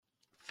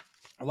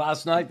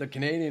last night the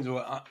Canadiens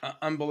were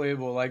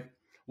unbelievable. Like,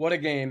 what a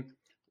game.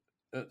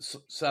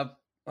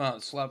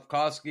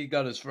 Slavkovsky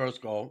got his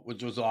first goal,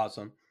 which was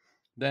awesome.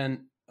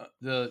 Then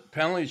the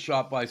penalty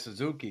shot by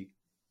Suzuki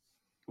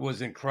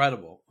was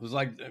incredible. It was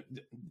like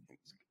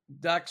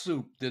Dak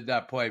Soup did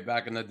that play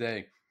back in the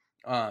day.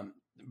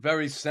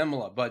 Very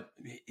similar, but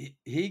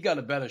he got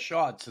a better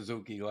shot,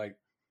 Suzuki, like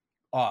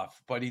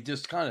off, but he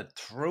just kind of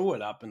threw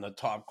it up in the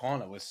top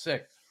corner. It was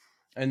sick.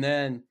 And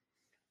then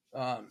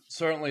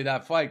certainly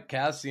that fight,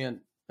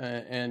 Kassian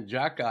and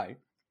Xhekaj,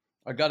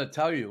 I got to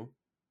tell you,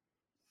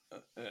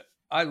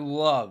 I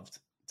loved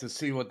to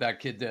see what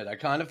that kid did. I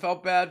kind of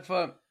felt bad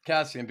for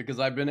Kassian because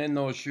I've been in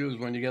those shoes.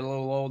 When you get a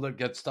little older, it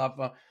gets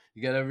tougher.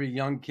 You get every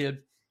young kid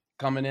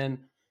coming in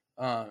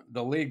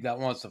the league that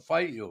wants to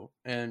fight you.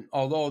 And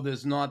although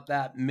there's not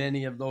that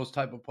many of those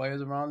type of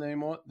players around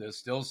anymore, there's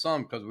still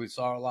some, because we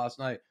saw it last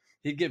night.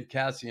 He gave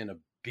Kassian a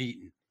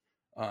beating.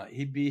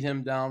 He beat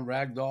him down,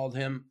 ragdolled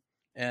him.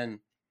 And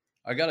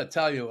I got to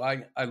tell you,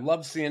 I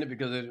love seeing it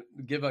because it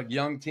give a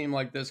young team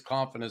like this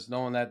confidence,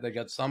 knowing that they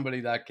got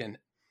somebody that can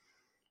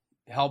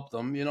help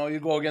them. You know, you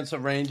go against the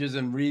Rangers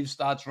and Reeves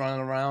starts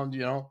running around,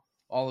 you know,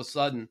 all of a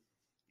sudden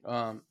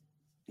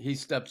he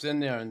steps in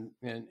there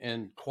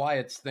and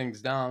quiets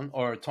things down,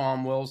 or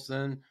Tom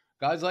Wilson,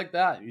 guys like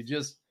that.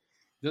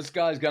 This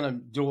guy's going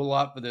to do a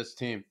lot for this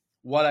team.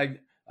 What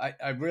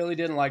I really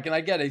didn't like, and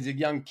I get it, he's a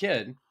young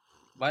kid,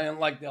 but I didn't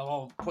like the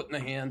whole putting the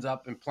hands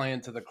up and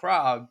playing to the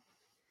crowd,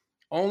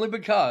 only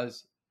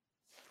because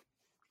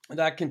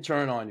that can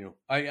turn on you.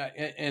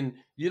 And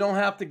you don't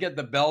have to get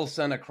the Bell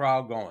Center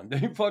crowd going.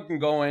 They fucking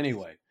go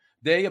anyway.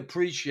 They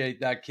appreciate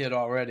that kid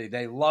already.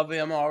 They love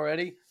him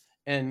already,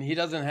 and he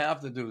doesn't have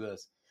to do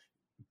this.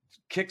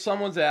 Kick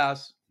someone's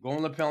ass, go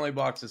in the penalty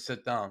box and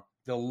sit down.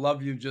 They'll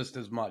love you just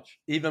as much,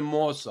 even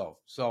more so.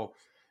 So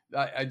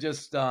I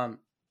just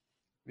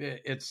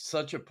it's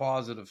such a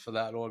positive for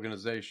that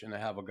organization to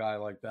have a guy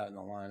like that in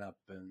the lineup.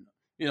 And,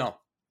 you know,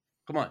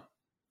 come on,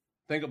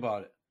 think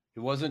about it.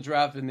 He wasn't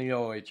drafted in the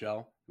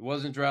OHL. He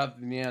wasn't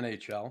drafted in the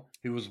NHL.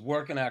 He was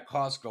working at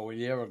Costco a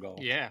year ago.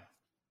 Yeah.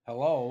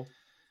 Hello.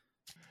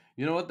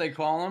 You know what they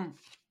call him?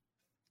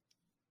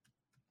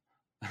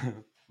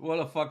 What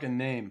a fucking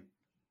name.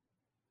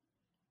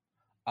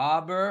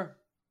 Arber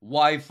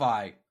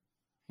Wi-Fi.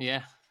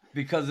 Yeah.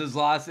 Because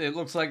it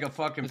looks like a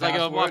fucking it's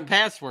password. Like a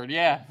password,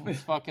 yeah.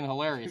 It's fucking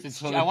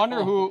hilarious. I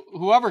wonder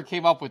whoever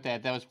came up with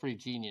that was pretty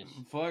genius.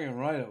 Fucking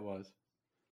right it was.